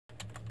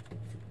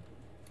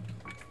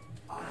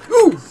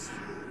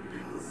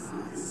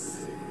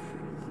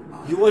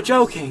You are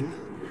joking.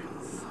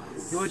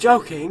 You are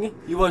joking.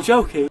 You are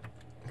joking.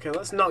 Okay,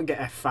 let's not get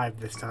F5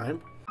 this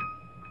time.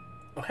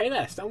 Oh hey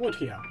there, Stenblood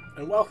here,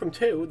 and welcome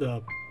to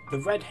the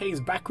Red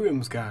Haze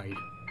Backrooms guide.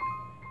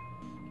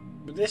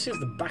 But this is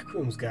the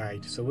Backrooms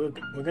guide, so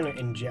we're gonna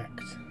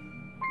inject.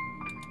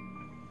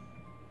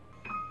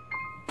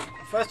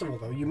 First of all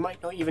though, you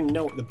might not even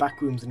know what the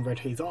backrooms in Red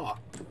Haze are.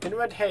 In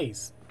Red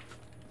Haze,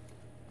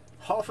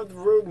 half of the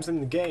rooms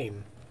in the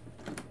game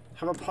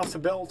have a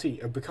possibility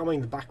of becoming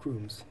the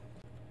backrooms.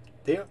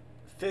 They don't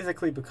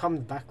physically become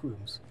the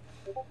backrooms,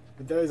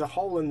 but there is a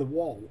hole in the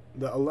wall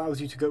that allows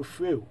you to go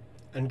through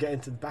and get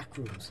into the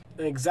backrooms.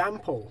 An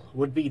example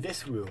would be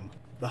this room,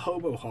 the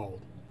hobo hole.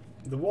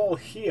 The wall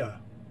here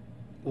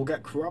will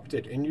get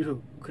corrupted and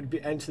you could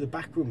enter the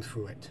backrooms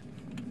through it.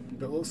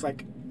 But it looks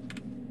like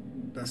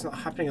that's not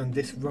happening on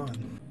this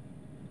run.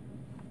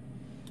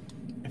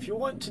 If you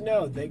want to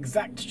know the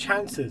exact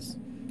chances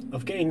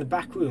of getting the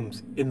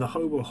backrooms in the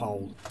hobo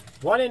hole,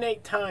 1 in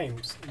 8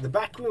 times the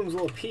backrooms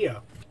will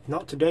appear.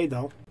 Not today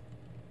though.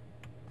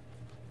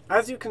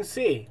 As you can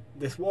see,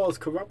 this wall is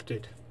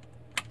corrupted.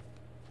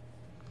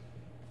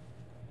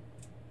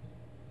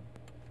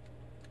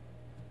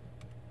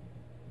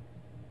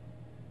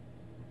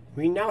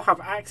 We now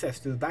have access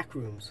to the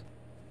backrooms.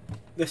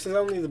 This is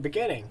only the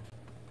beginning.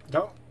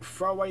 Don't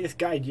throw away this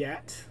guide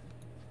yet,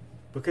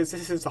 because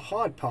this is the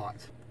hard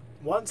part.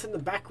 Once in the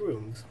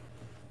backrooms,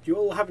 you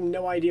will have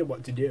no idea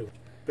what to do,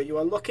 but you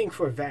are looking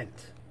for a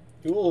vent.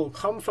 You will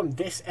come from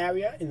this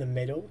area in the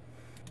middle,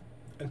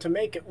 and to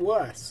make it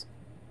worse,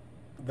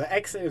 the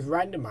exit is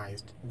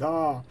randomized. There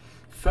are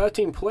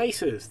 13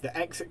 places the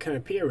exit can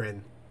appear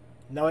in.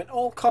 Now in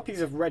all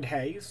copies of Red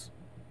Haze,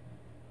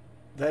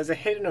 there's a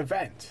hidden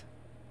event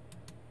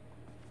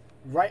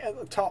right at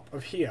the top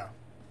of here.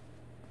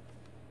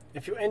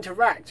 If you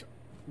interact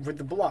with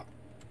the block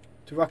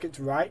to Rockette's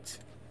right,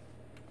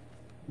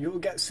 you will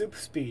get super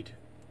speed,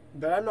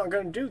 but I'm not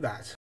going to do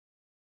that.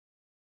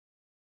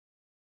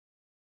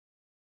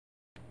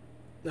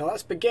 Now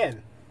let's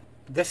begin.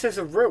 This is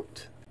a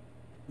route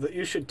that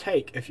you should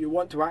take if you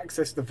want to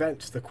access the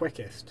vents the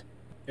quickest.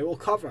 It will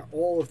cover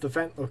all of the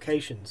vent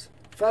locations.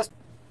 First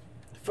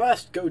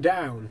go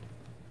down.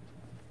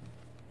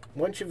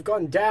 Once you've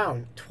gone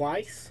down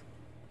twice,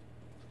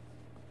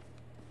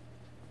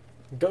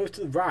 go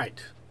to the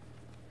right.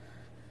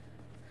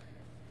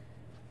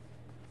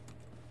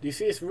 Do you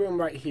see this room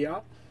right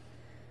here?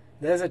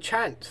 There's a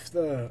chance for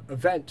the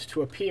event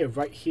to appear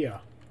right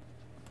here.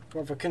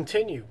 However,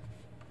 continue.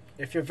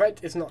 If your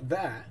vent is not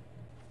there,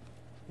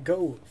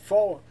 go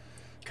forward.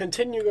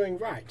 Continue going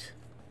right.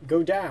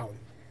 Go down.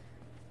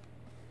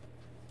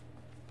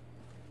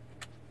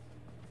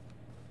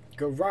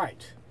 Go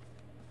right.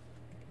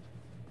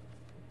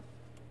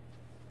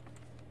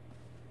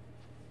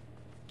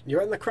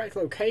 You're in the correct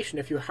location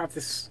if you have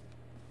this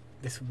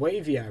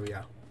wavy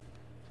area.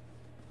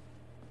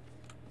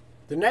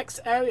 The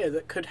next area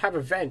that could have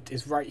a vent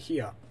is right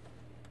here.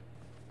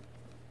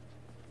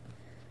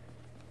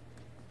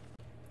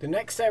 The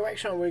next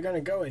direction we're going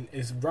to go in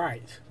is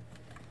right.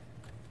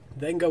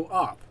 Then go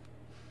up.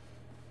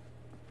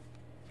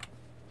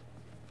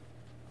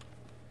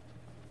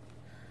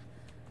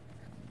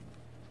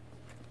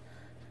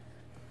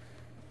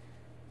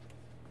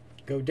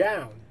 Go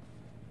down.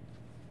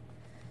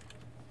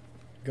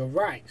 Go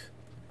right.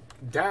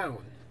 Down.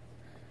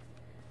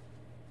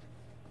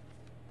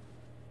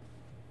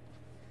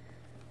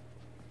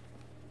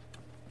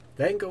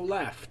 Then go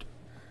left.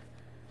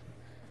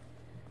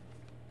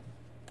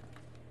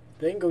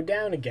 Then go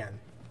down again.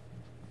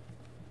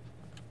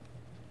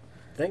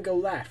 Then go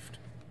left.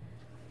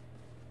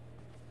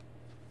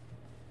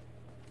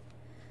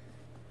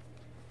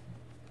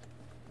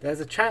 There's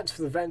a chance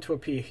for the vent to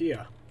appear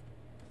here.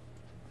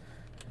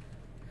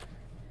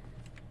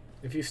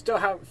 If you still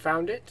haven't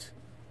found it,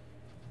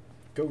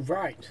 go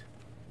right.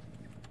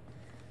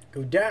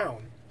 Go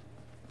down.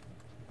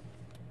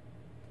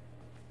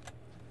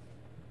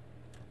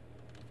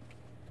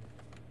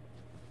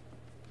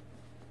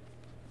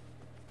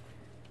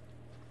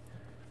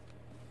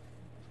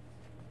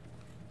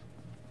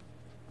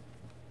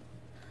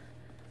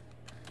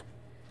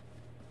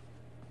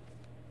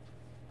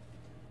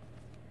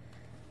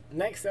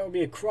 Next there will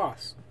be a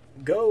cross.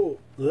 Go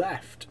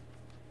left.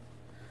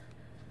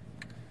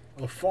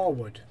 Or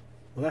forward.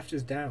 Left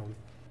is down.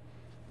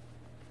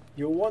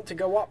 You'll want to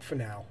go up for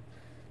now.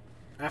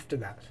 After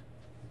that.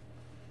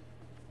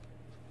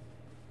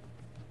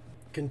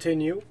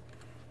 Continue.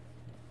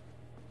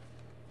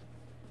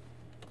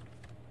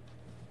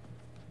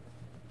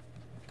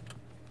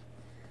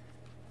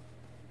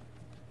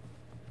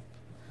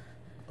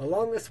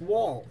 Along this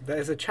wall,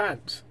 there's a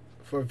chance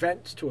for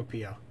vents to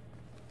appear.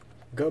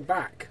 Go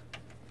back.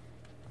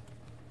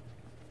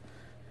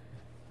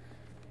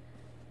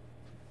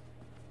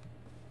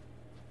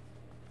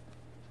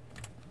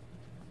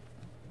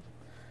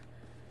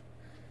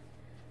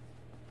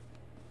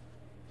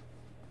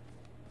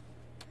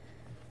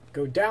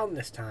 Go down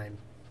this time.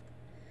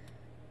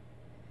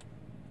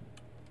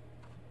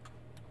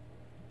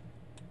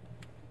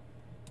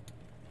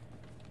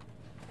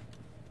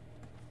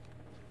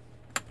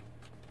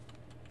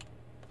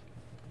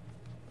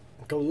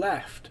 Go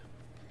left.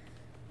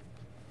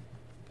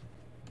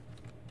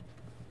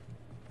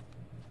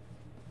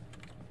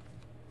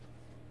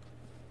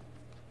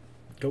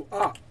 Go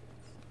up.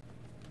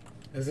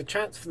 There's a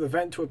chance for the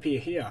vent to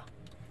appear here.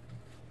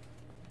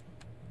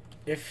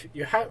 If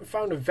you haven't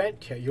found a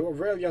vent yet, you're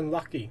really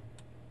unlucky.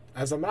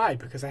 As am I,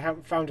 because I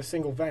haven't found a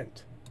single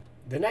vent.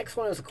 The next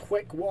one is a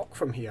quick walk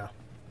from here.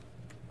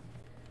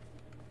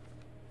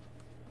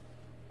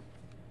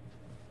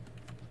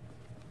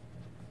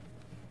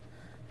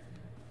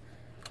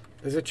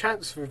 There's a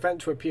chance for a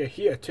vent to appear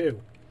here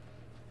too.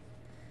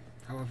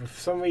 However, for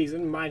some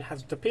reason mine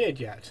hasn't appeared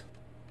yet.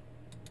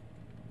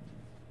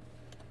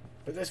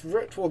 But this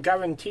route will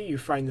guarantee you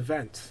find the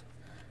vent.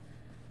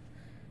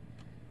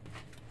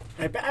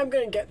 I bet I'm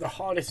going to get the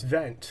hardest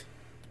vent.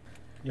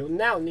 You'll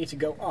now need to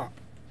go up.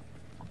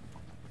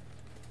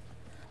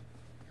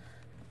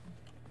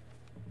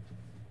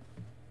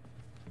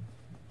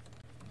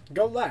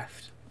 Go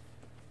left.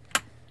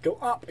 Go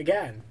up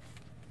again.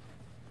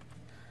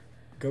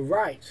 Go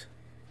right.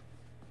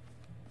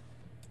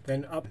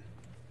 Then up.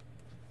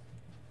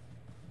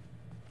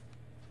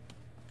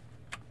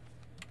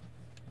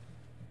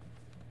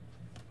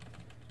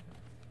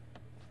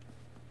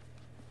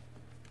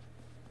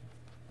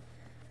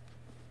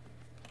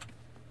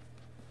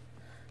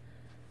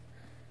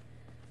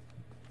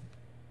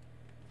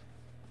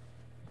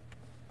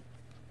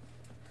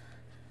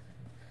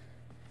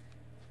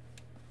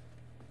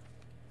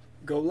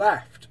 Go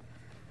left.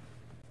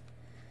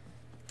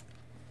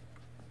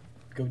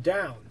 Go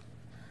down.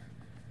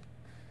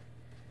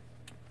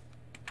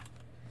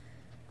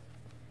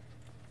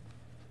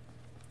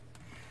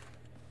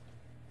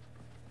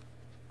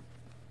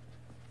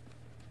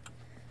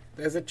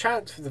 There's a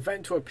chance for the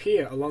vent to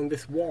appear along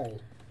this wall.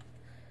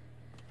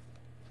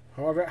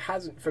 However, it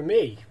hasn't for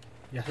me,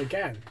 yet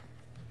again.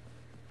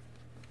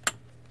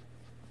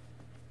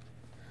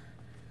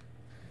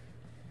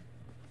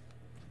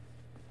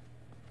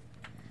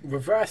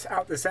 Reverse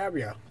out this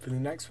area for the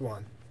next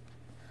one.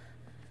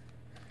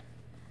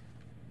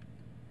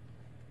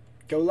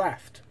 Go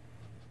left.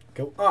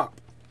 Go up.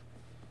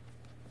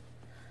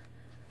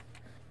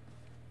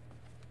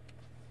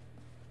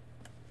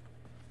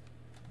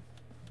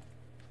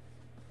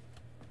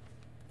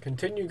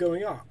 Continue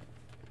going up.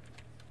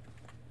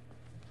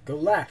 Go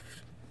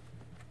left.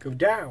 Go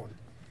down.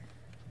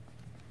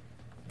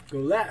 Go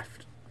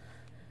left.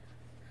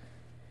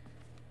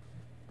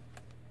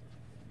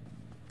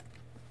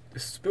 The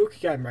spook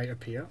again might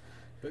appear,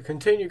 but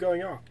continue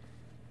going up.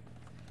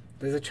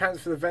 There's a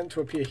chance for the vent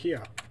to appear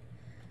here.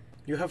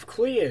 You have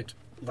cleared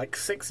like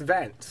 6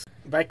 vents.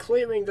 By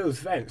clearing those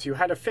vents, you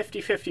had a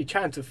 50-50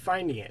 chance of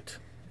finding it.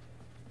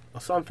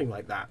 Or something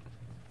like that.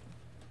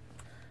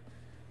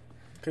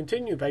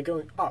 Continue by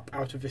going up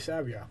out of this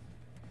area.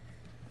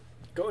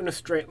 Go in a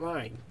straight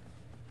line.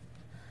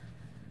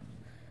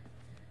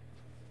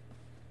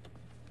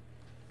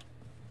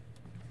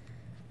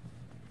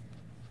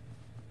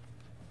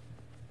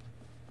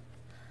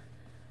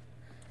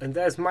 And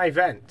there's my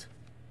vent.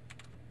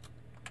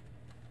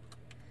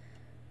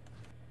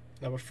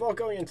 Now before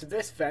going into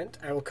this vent,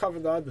 I will cover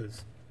the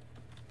others.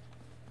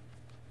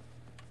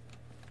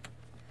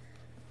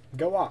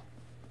 Go up.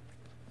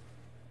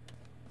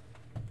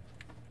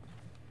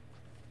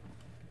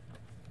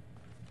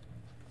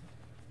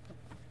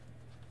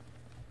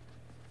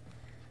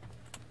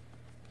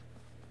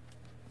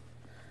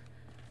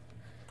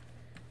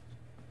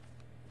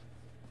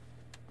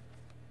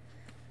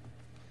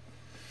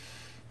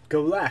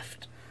 Go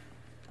left.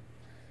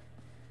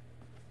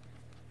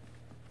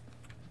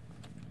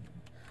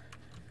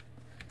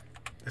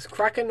 This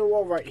crack in the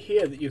wall right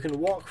here that you can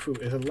walk through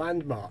is a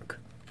landmark.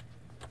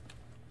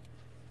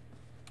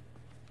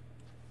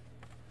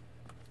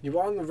 You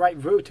are on the right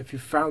route if you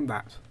found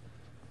that.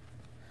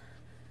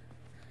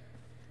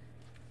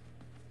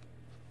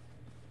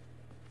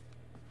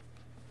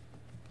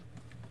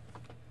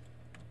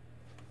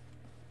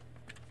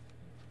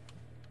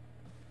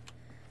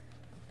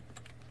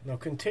 Now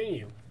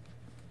continue.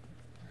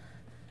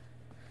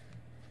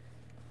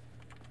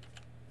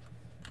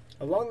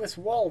 Along this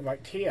wall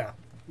right here,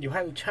 you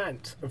had a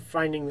chance of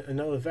finding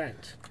another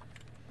vent.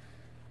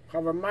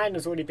 However, mine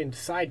has already been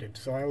decided,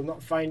 so I will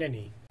not find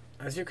any.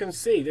 As you can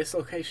see, this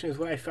location is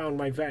where I found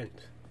my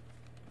vent.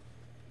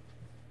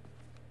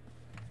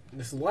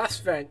 This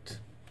last vent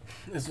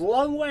is a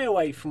long way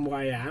away from where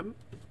I am,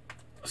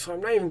 so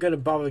I'm not even going to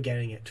bother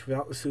getting it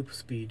without the super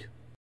speed.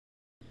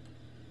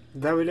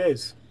 There it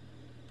is.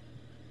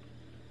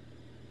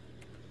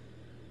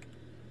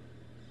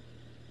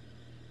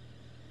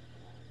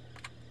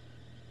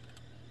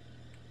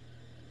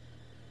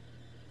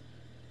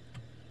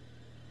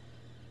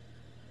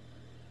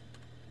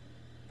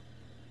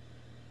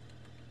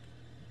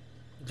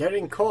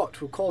 Getting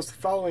caught will cause the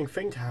following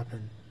thing to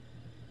happen.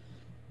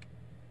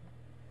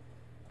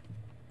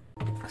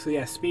 So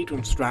yeah,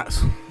 speedrun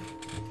strats.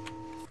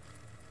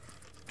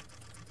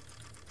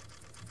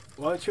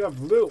 Once you have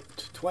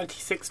looped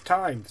 26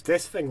 times,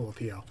 this thing will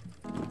appear.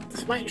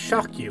 This might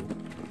shock you.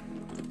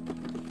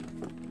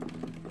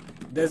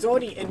 There's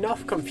already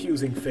enough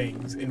confusing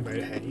things in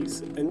Red Haze,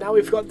 and now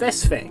we've got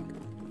this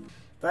thing.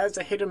 There's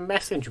a hidden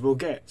message we'll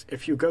get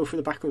if you go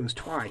through the backrooms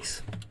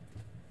twice.